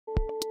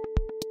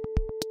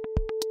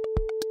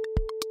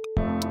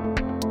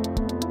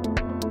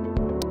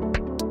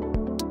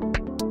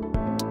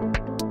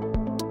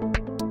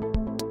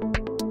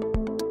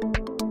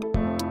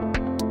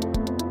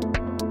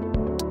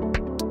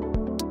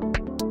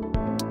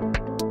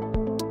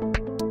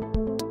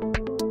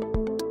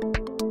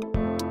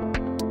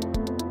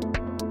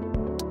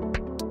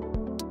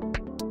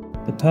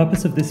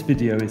purpose of this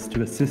video is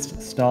to assist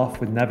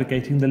staff with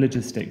navigating the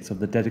logistics of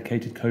the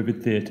dedicated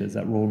COVID theatres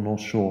at Royal North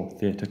Shore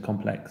Theatre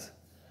Complex.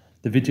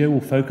 The video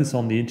will focus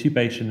on the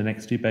intubation and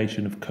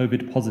extubation of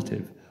COVID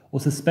positive or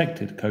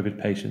suspected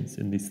COVID patients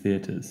in these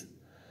theatres.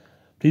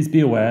 Please be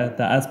aware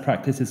that as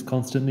practice is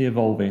constantly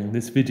evolving,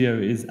 this video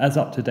is as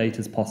up to date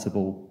as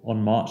possible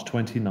on March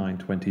 29,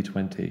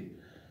 2020.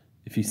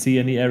 If you see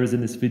any errors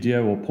in this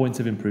video or points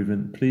of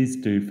improvement, please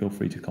do feel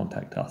free to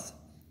contact us.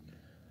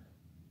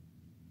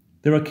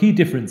 There are key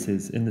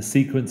differences in the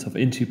sequence of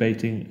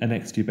intubating and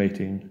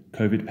extubating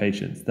COVID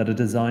patients that are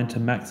designed to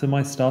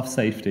maximise staff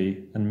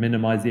safety and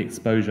minimise the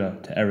exposure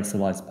to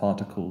aerosolised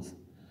particles.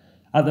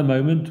 At the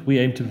moment, we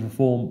aim to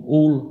perform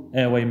all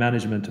airway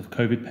management of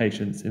COVID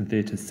patients in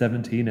theatres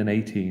 17 and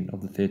 18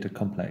 of the theatre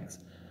complex,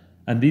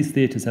 and these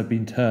theatres have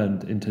been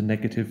turned into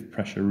negative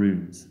pressure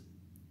rooms.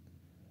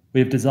 We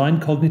have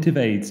designed cognitive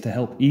aids to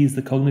help ease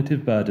the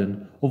cognitive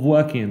burden of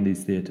working in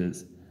these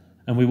theatres,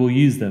 and we will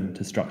use them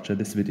to structure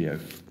this video.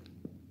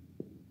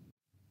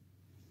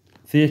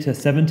 Theatre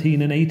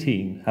 17 and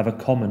 18 have a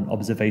common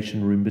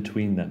observation room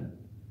between them.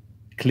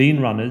 Clean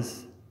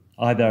runners,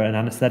 either an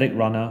anaesthetic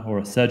runner or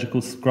a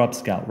surgical scrub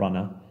scout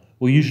runner,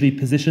 will usually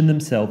position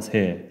themselves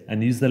here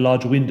and use the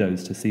large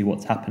windows to see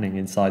what's happening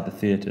inside the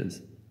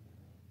theatres.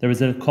 There is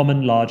a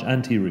common large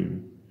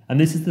anteroom, and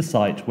this is the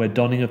site where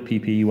donning of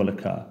PPE will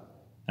occur,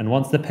 and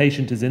once the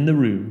patient is in the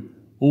room,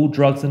 all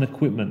drugs and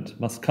equipment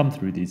must come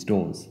through these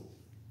doors.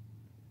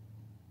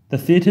 The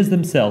theatres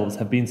themselves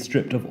have been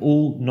stripped of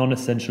all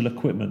non-essential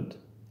equipment.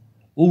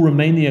 All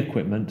remaining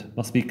equipment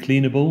must be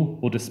cleanable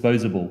or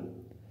disposable,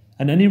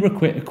 and any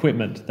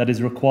equipment that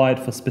is required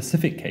for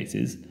specific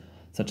cases,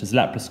 such as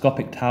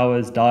laparoscopic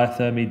towers,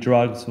 diathermy,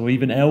 drugs, or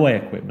even airway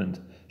equipment,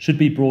 should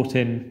be brought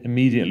in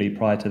immediately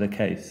prior to the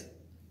case.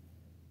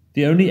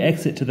 The only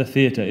exit to the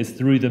theatre is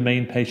through the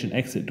main patient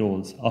exit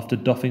doors after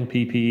doffing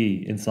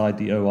PPE inside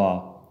the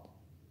OR.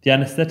 The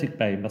anaesthetic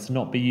bay must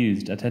not be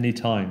used at any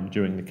time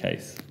during the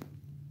case.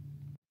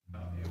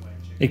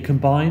 A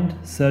combined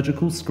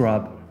surgical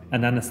scrub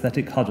and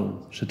anaesthetic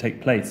huddle should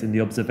take place in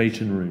the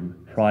observation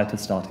room prior to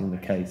starting the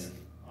case.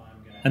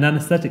 An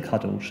anaesthetic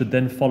huddle should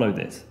then follow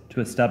this to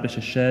establish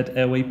a shared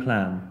airway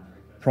plan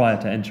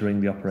prior to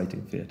entering the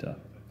operating theatre.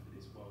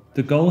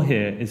 The goal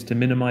here is to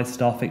minimise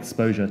staff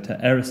exposure to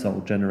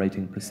aerosol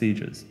generating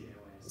procedures.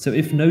 So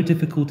if no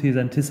difficulty is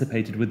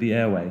anticipated with the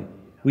airway,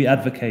 we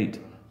advocate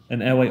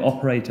an airway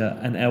operator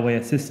and airway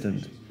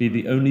assistant be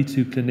the only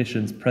two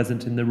clinicians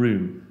present in the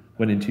room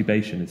when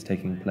intubation is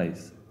taking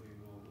place.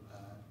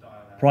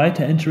 Prior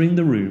to entering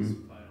the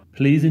room,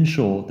 please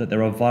ensure that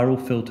there are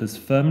viral filters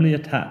firmly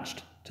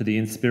attached to the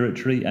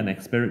inspiratory and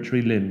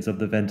expiratory limbs of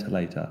the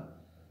ventilator,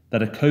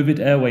 that a COVID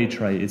airway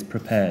tray is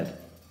prepared.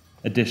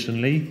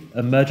 Additionally,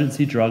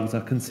 emergency drugs are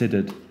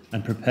considered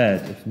and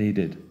prepared if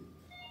needed.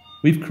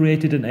 We've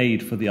created an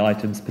aid for the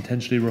items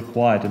potentially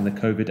required in the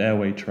COVID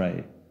airway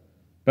tray.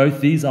 Both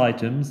these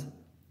items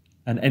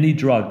and any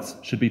drugs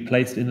should be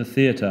placed in the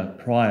theatre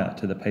prior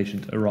to the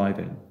patient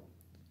arriving.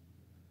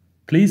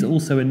 Please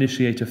also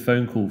initiate a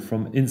phone call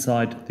from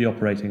inside the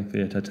operating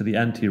theatre to the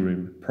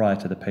anteroom prior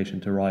to the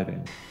patient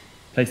arriving.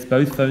 Place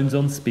both phones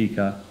on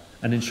speaker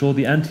and ensure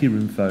the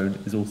anteroom phone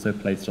is also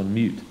placed on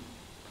mute.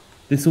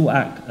 This will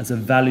act as a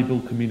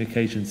valuable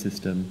communication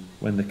system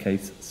when the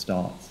case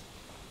starts.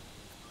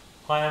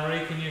 Hi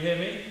Anne-Marie, can you hear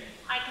me?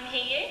 I can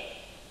hear you.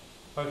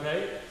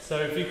 Okay, so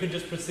if you could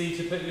just proceed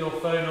to put your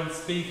phone on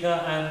speaker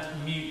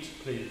and mute,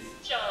 please.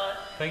 Sure.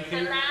 Thank you.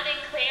 So loud and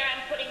clear,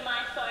 I'm putting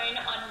my phone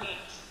on mute.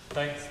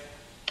 Thanks.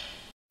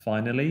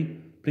 Finally,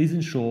 please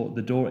ensure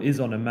the door is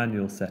on a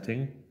manual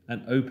setting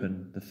and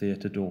open the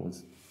theatre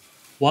doors.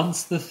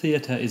 Once the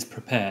theatre is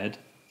prepared,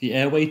 the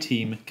airway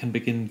team can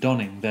begin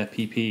donning their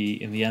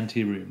PPE in the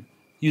anteroom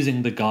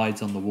using the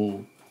guides on the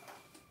wall.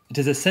 It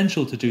is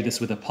essential to do this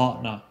with a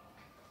partner,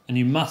 and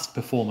you must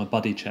perform a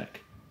buddy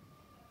check.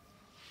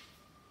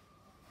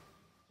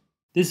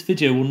 This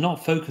video will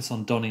not focus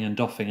on donning and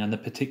doffing and the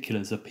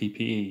particulars of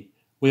PPE.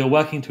 We are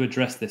working to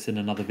address this in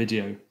another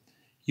video.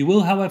 You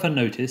will, however,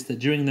 notice that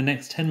during the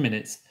next 10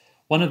 minutes,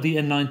 one of the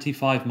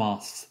N95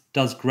 masks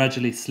does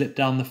gradually slip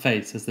down the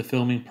face as the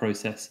filming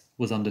process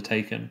was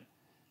undertaken.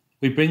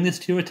 We bring this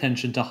to your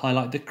attention to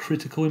highlight the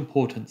critical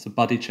importance of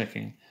buddy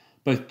checking,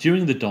 both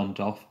during the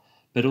don-doff,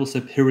 but also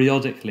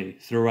periodically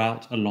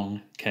throughout a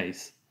long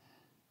case.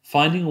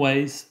 Finding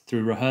ways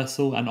through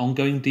rehearsal and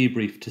ongoing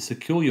debrief to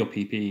secure your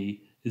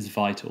PPE is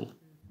vital.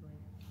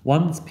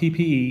 Once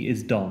PPE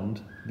is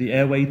donned, the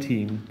airway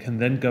team can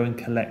then go and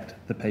collect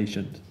the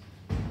patient.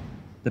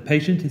 The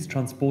patient is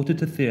transported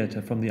to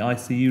theatre from the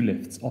ICU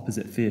lifts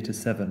opposite Theatre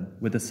 7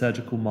 with a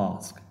surgical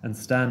mask and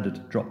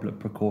standard droplet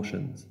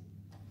precautions.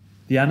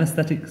 The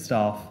anaesthetic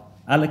staff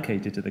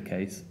allocated to the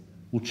case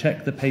will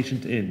check the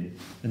patient in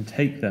and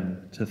take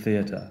them to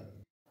theatre.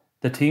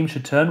 The team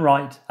should turn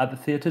right at the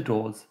theatre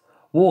doors,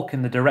 walk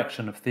in the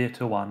direction of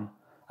Theatre 1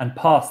 and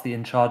pass the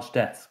in-charge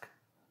desk.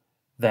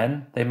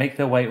 Then they make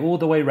their way all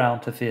the way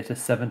round to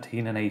Theatres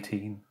 17 and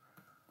 18.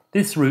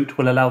 This route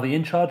will allow the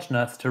in-charge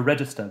nurse to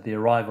register the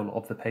arrival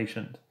of the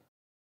patient.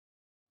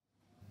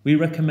 We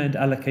recommend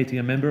allocating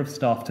a member of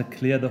staff to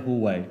clear the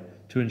hallway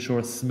to ensure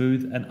a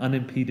smooth and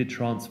unimpeded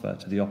transfer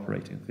to the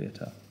operating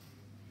theatre.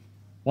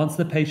 Once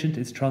the patient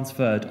is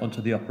transferred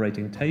onto the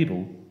operating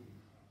table,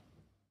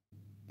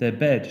 their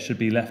bed should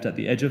be left at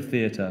the edge of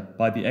theatre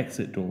by the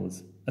exit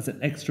doors as an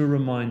extra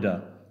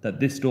reminder that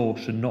this door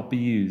should not be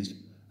used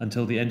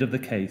until the end of the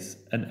case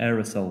and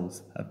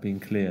aerosols have been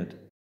cleared.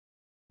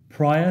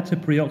 Prior to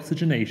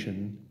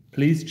pre-oxygenation,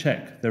 please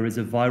check there is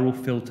a viral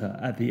filter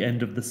at the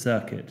end of the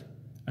circuit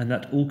and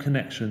that all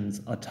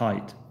connections are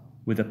tight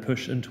with a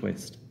push and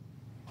twist.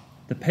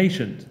 The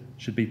patient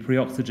should be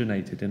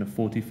pre-oxygenated in a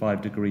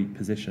 45-degree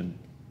position.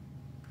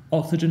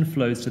 Oxygen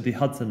flows to the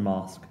Hudson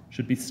mask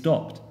should be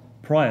stopped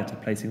prior to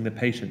placing the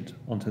patient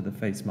onto the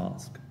face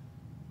mask.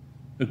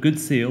 A good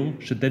seal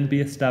should then be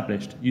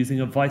established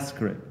using a vice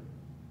grip,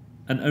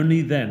 and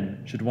only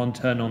then should one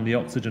turn on the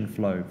oxygen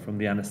flow from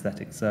the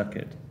anaesthetic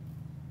circuit.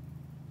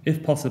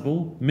 If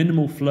possible,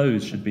 minimal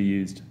flows should be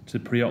used to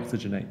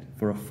pre-oxygenate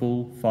for a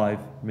full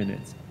 5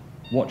 minutes,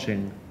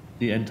 watching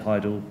the end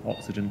tidal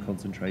oxygen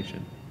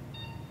concentration.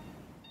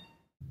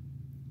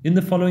 In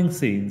the following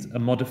scenes, a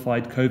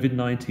modified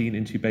COVID-19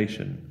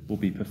 intubation will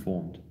be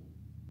performed.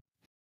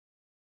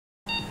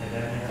 Okay,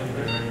 then are you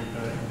ready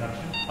for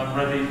induction? I'm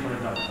ready for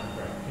induction.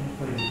 Great.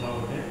 Can you please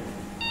lower it?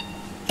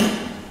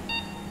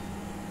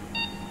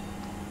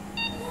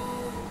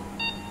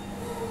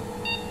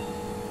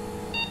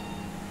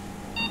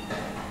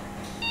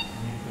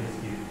 Can you please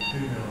give 2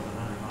 mils and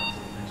 100 miles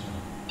of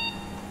fentanyl?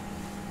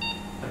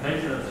 Okay,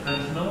 so that's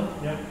fentanyl.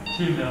 Yep.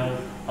 2 mils,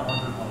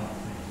 100 miles.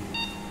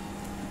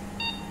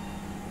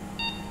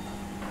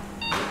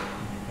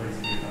 Please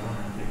give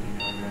 150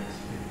 milligrams,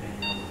 15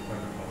 mils of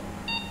propofol.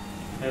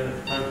 Okay,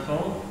 that's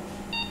propofol,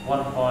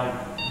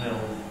 1.5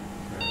 mils.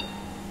 Great.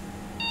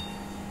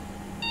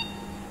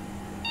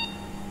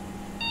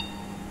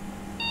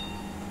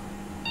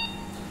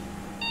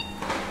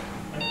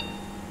 Okay.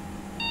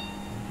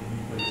 Can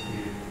you please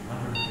give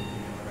 150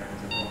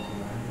 milligrams of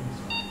rocuronium,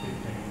 so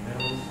 15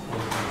 mils, or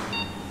 3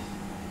 syringes?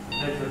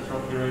 Okay, so it's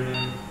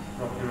rocuronium,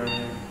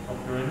 rocuronium,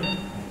 rocuronium,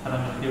 and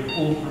I'm going to give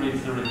all 3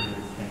 syringes.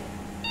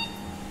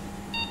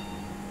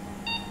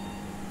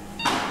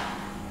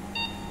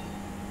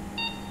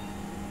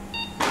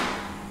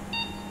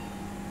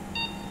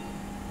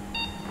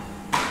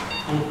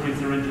 All 3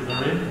 syringes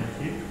are in.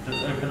 Thank you.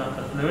 Just open up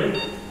the fluid.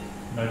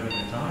 Noting the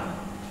time.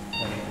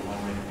 Waiting for 1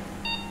 minute.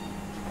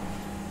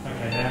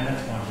 Okay, Dan,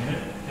 that's 1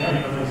 minute. Yeah. Can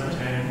you please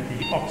turn the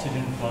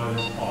oxygen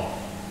flows off?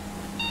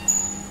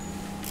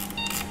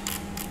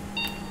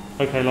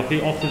 Okay,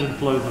 Lockie, oxygen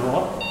flows are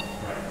off.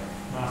 Great.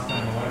 Mask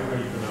going away,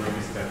 ready for the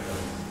rheostat,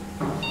 please.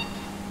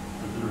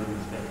 There's the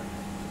rheostat.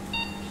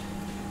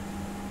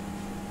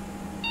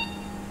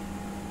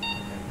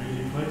 Okay,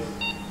 Bougie, please.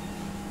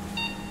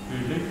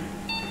 Bougie.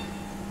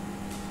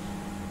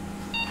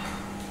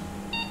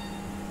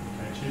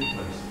 Okay, Tube,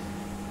 please.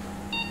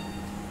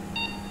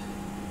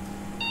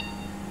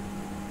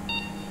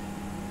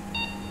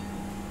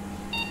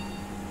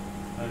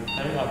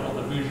 Okay, I've got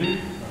the bougie.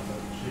 I've got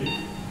the tube.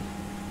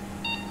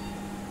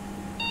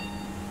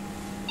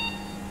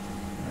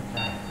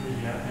 Okay,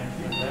 Bougie out, thank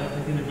you. Okay, I'm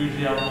taking the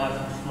bougie out nice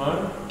and slow.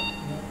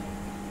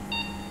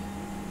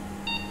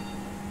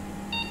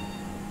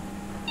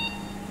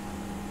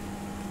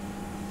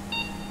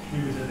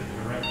 Tube is at the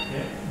correct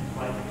depth.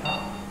 Inflate the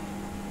cup.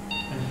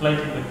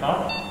 Inflating the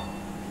cup.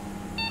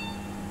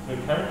 Okay.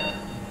 Okay.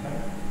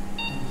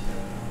 Just that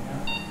coming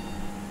out.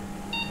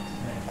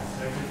 Disconnect the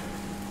circuit.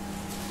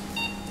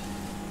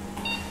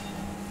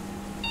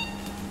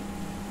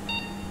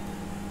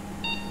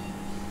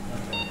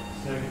 Okay.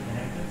 Circuit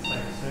connected.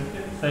 Safe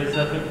circuit. Safe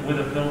circuit with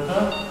a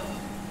filter.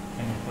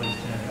 Can you please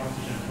turn the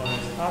oxygen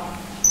flows up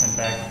and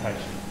bag the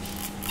patient?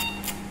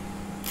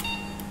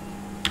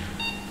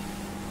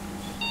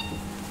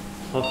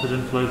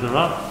 Oxygen flows are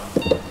up.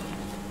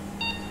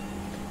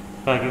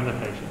 Bagging the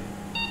patient.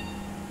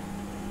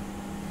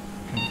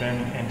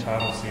 Confirming end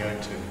tidal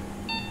CO2.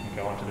 And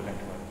go onto the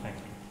ventilator. Thank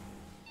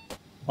you.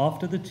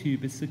 After the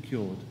tube is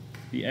secured,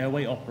 the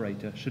airway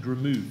operator should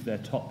remove their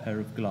top pair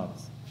of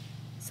gloves,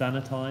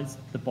 sanitize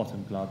the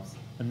bottom gloves,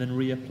 and then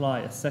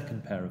reapply a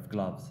second pair of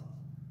gloves.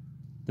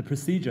 The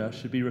procedure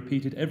should be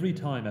repeated every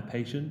time a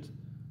patient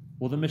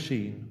or the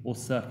machine or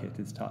circuit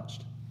is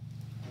touched.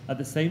 At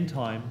the same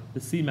time, the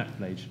CMAC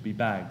blade should be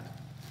bagged,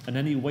 and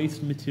any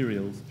waste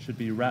materials should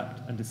be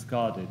wrapped and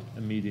discarded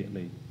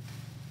immediately.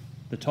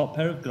 The top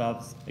pair of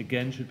gloves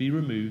again should be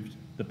removed,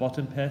 the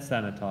bottom pair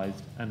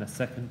sanitized, and a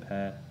second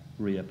pair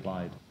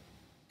reapplied.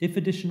 If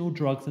additional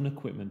drugs and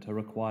equipment are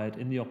required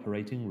in the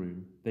operating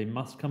room, they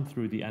must come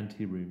through the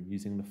ante-room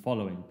using the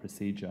following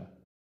procedure.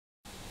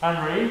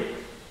 Anne-Marie?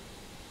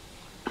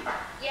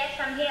 Yes,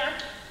 I'm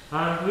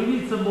here. We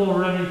need some more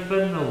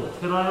remifentanil.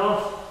 Could I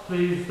ask,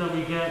 please, that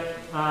we get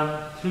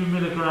 2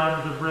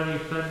 milligrams of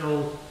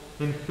remifentanil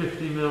in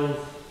 50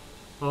 mils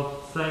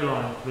of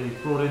saline, please,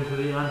 brought into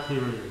the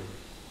ante-room?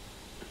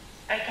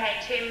 Okay,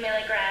 2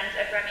 milligrams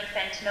of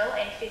remifentanil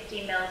and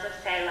 50 mils of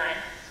saline.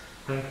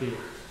 Thank you.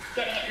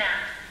 Getting it now.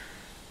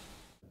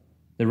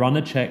 The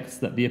runner checks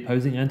that the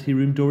opposing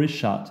anteroom door is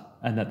shut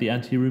and that the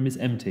anteroom is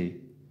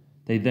empty.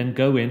 They then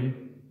go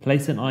in,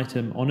 place an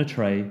item on a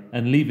tray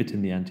and leave it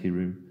in the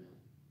anteroom,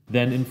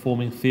 then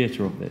informing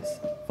theatre of this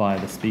via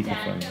the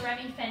speakerphone. Dan, the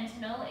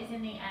remifentanil is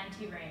in the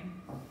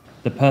anteroom.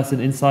 The person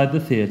inside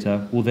the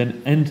theatre will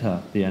then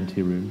enter the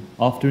anteroom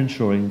after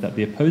ensuring that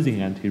the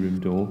opposing anteroom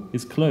door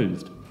is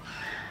closed.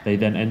 They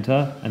then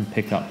enter and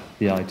pick up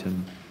the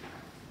item.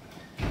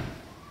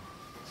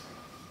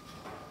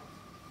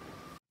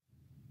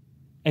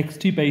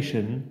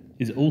 Extubation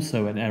is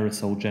also an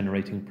aerosol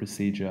generating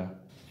procedure,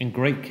 and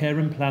great care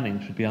and planning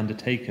should be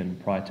undertaken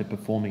prior to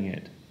performing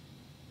it.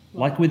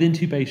 Like with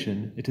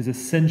intubation, it is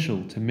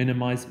essential to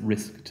minimise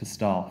risk to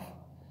staff.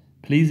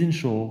 Please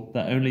ensure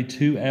that only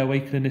 2 airway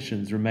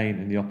clinicians remain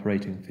in the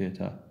operating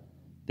theatre.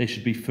 They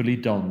should be fully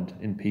donned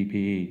in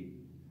PPE.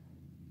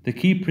 The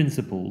key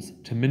principles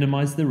to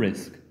minimise the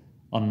risk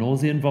are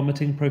nausea and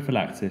vomiting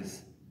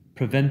prophylaxis,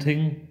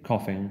 preventing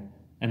coughing,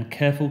 and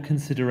careful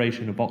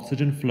consideration of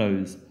oxygen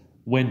flows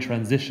when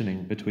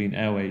transitioning between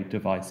airway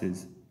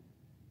devices.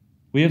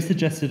 We have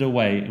suggested a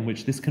way in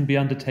which this can be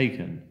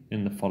undertaken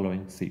in the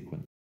following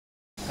sequence.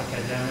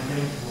 Okay, Dan, we're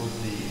getting towards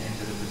the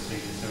end of the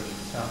procedure, so we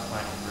should start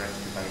planning for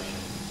extubation.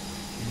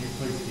 Can you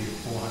please give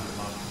 400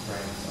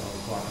 micrograms of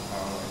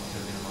glycopyrrolate to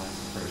minimise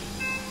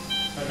secretion?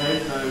 Okay,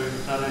 so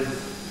that is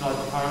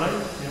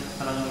glycopyrrolate,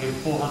 and I'm going to give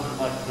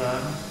 400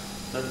 micrograms,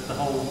 that's the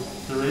whole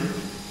syringe,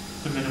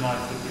 to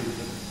minimise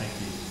secretion. Thank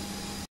you.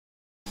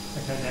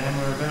 Okay, Dan,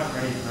 we're about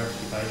ready for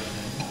extubation.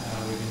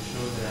 We've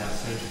ensured that our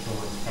surgical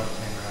and scrub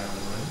team are out of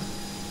the room.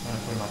 I'm going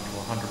to put them up to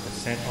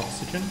 100%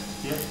 oxygen.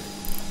 Yep.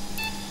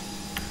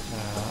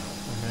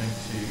 I'm going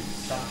to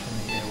suction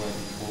the airway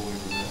before we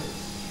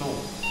reverse. Sure.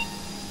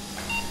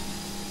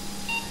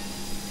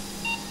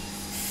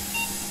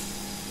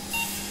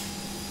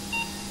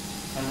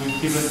 And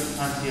we've given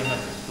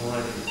antiemetics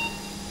already.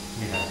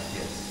 We have,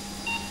 yes.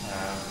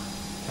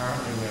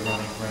 Currently we're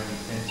running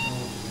remifentanil,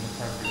 which is an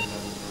appropriate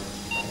level for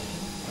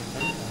extubation.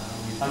 Okay.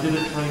 I did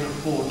a train of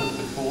 4 just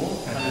before,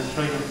 and the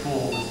train of 4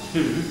 was 2.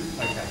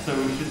 Okay. So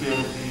we should be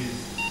able to use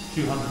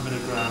 200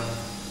 milligrams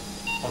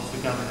of the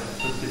gaminate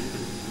for this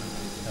particular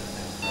case. That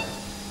sounds great.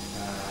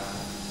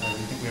 So do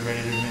you think we're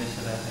ready to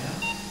administer that now?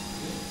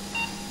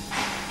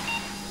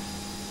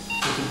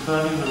 So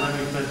confirming the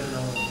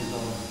remifentanil is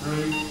on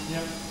 3.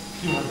 Yep.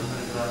 200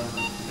 milligrams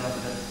of the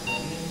gaminate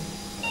going in.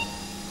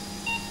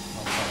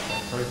 I'll flash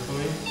that through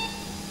for you.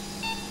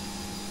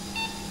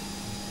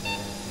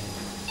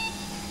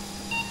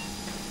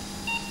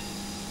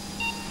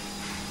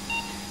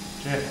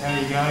 Jeff, how are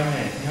you going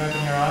there? Can you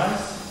open your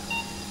eyes?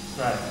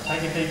 Great.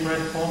 Take a deep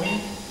breath for me.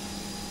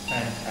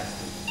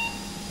 Fantastic.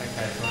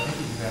 Okay, so I think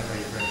he's about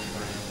ready for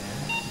extubation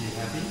now. Are you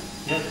happy?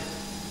 Yep.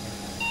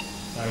 Okay.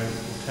 So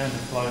we'll turn the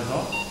flows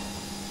off.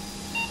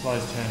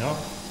 Flows turned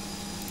off.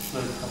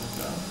 Slow comes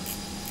down.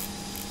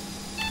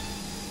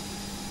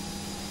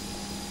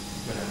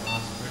 You've got our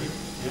mask ready.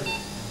 Yep.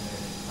 And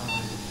the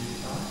under the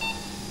tube tight.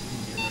 You can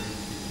get ready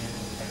to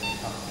gently take the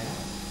cuff down.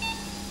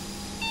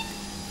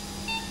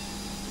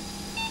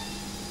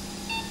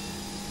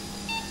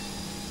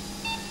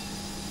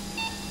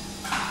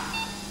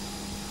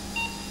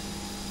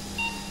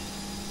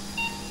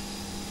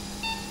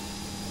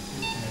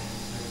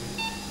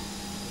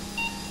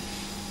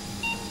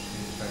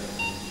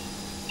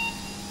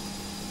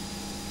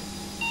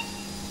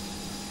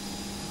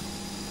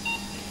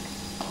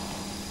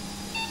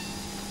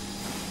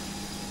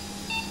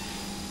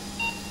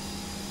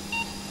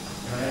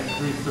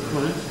 Increase the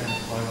fluid. Turn the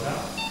flows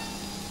up.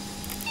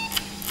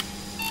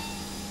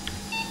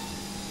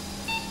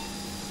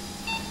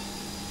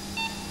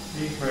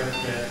 Deep breath,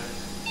 Jeff.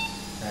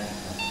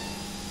 Fantastic.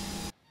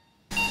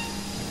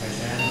 Okay,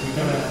 Dan, we've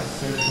got a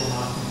surgical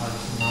mask and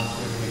some mask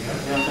ready to go.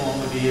 Yeah, go on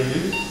with the ear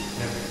loop.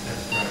 Perfect,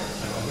 that's great.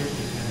 So I'll get you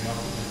to turn the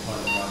oxygen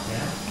flows right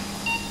down.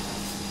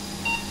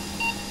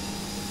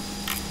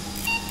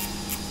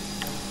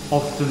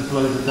 Oxygen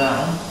flows it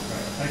down.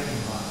 Great, taking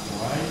the mask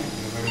away,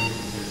 you're ready with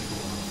the surgical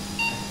mask.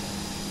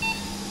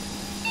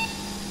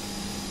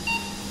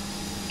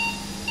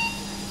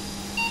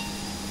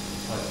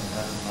 Placing the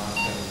mask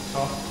over the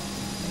top.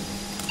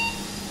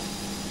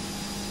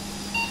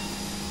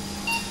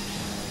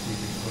 You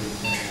can please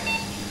turn the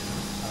oxygen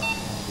up on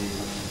the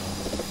oxygen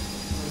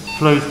mask.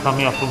 Flows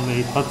coming up on the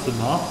Hudson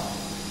mask.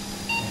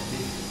 Thank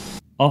you.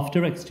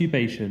 After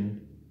extubation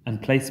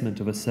and placement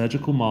of a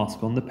surgical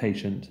mask on the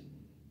patient,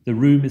 the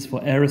room is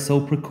for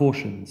aerosol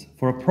precautions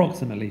for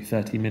approximately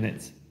 30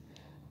 minutes.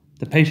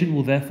 The patient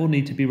will therefore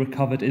need to be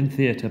recovered in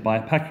theatre by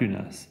a PACU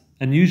nurse,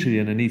 and usually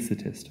an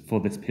anaesthetist, for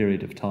this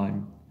period of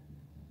time.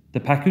 The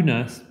PACU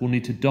nurse will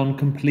need to don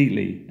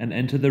completely and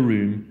enter the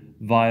room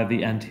via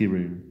the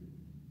anteroom.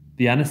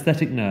 The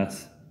anaesthetic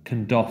nurse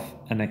can doff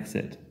and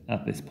exit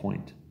at this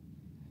point.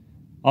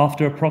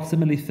 After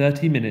approximately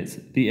 30 minutes,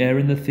 the air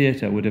in the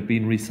theatre would have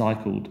been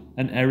recycled,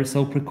 and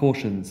aerosol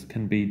precautions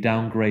can be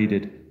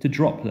downgraded to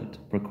droplet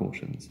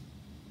precautions.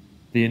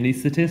 The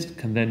anaesthetist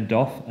can then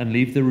doff and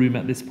leave the room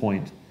at this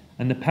point,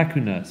 and the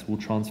PACU nurse will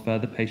transfer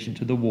the patient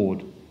to the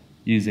ward,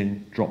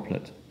 using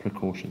droplet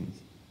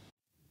precautions.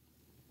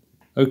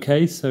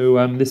 Okay,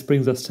 so this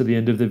brings us to the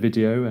end of the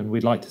video, and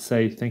we'd like to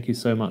say thank you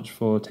so much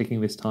for taking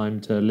this time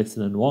to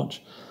listen and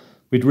watch.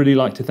 We'd really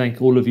like to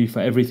thank all of you for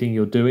everything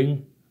you're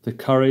doing, the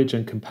courage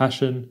and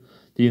compassion,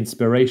 the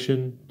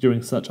inspiration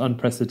during such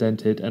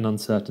unprecedented and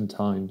uncertain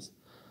times.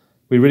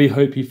 We really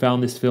hope you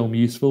found this film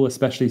useful,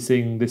 especially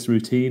seeing this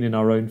routine in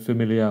our own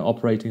familiar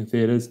operating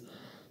theatres,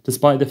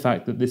 despite the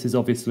fact that this is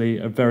obviously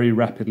a very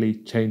rapidly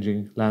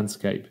changing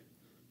landscape.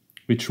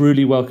 We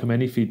truly welcome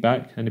any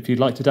feedback, and if you'd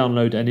like to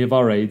download any of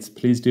our aids,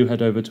 please do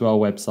head over to our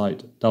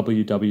website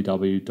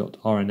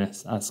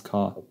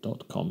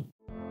www.rnsascar.com.